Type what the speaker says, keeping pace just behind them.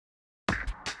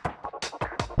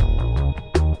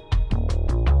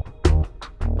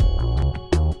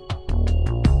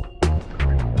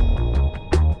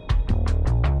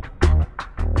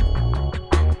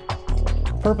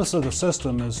purpose of the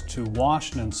system is to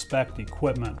wash and inspect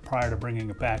equipment prior to bringing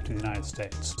it back to the United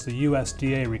States. The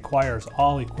USDA requires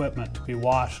all equipment to be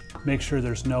washed, make sure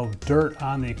there's no dirt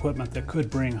on the equipment that could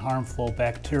bring harmful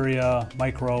bacteria,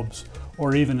 microbes,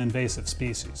 or even invasive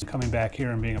species coming back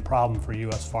here and being a problem for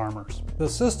U.S. farmers. The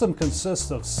system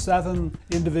consists of 7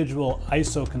 individual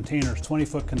ISO containers,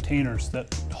 20-foot containers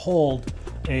that hold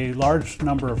a large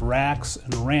number of racks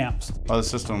and ramps. Well, the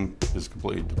system is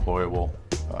completely deployable.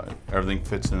 Everything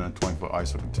fits in a 20-foot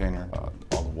ISO container.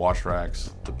 All the wash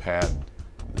racks, the pad,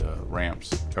 the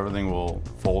ramps, everything will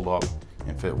fold up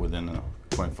and fit within a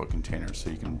 20-foot container, so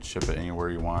you can ship it anywhere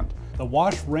you want. The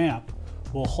wash ramp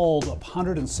will hold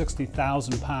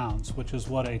 160,000 pounds, which is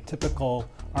what a typical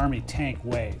Army tank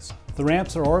weighs. The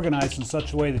ramps are organized in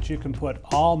such a way that you can put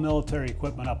all military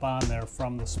equipment up on there,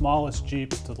 from the smallest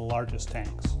Jeeps to the largest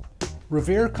tanks.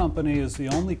 Riveer Company is the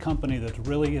only company that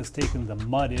really has taken the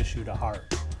mud issue to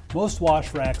heart. Most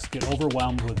wash racks get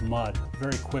overwhelmed with mud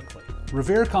very quickly.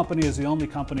 Riveer Company is the only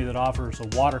company that offers a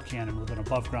water cannon with an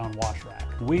above-ground wash rack.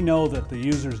 We know that the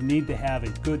users need to have a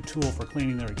good tool for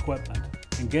cleaning their equipment,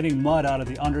 and getting mud out of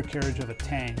the undercarriage of a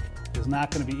tank is not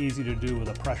going to be easy to do with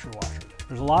a pressure washer.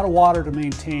 There's a lot of water to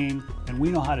maintain, and we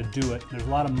know how to do it. There's a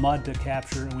lot of mud to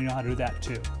capture, and we know how to do that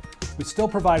too. We still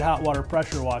provide hot water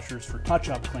pressure washers for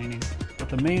touch-up cleaning, but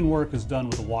the main work is done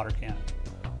with a water cannon.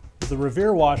 The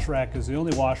Riveer wash rack is the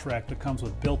only wash rack that comes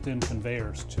with built-in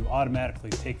conveyors to automatically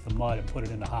take the mud and put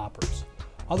it into hoppers.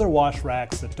 Other wash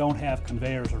racks that don't have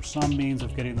conveyors or some means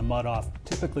of getting the mud off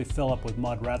typically fill up with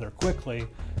mud rather quickly,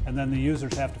 and then the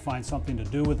users have to find something to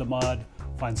do with the mud,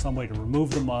 find some way to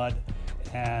remove the mud,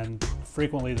 and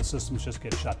frequently the systems just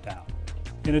get shut down.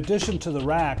 In addition to the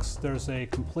racks, there's a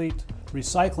complete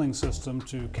recycling system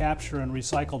to capture and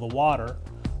recycle the water.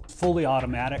 It's fully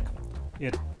automatic.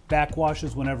 It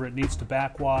backwashes whenever it needs to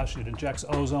backwash. It injects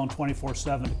ozone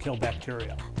 24/7 to kill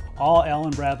bacteria. All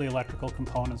Allen Bradley electrical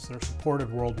components that are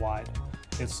supported worldwide.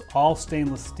 It's all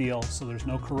stainless steel, so there's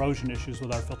no corrosion issues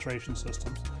with our filtration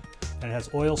systems. And it has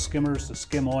oil skimmers to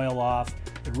skim oil off.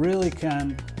 It really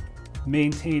can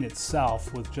maintain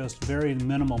itself with just very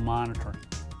minimal monitoring.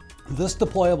 This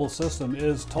deployable system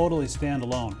is totally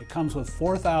standalone. It comes with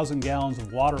 4,000 gallons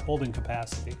of water holding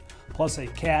capacity, plus a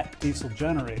CAT diesel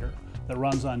generator that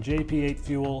runs on JP8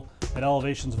 fuel at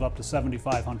elevations of up to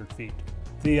 7,500 feet.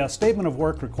 The statement of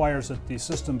work requires that the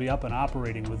system be up and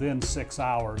operating within 6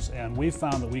 hours, and we've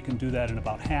found that we can do that in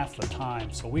about half the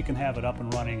time, so we can have it up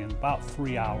and running in about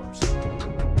 3 hours.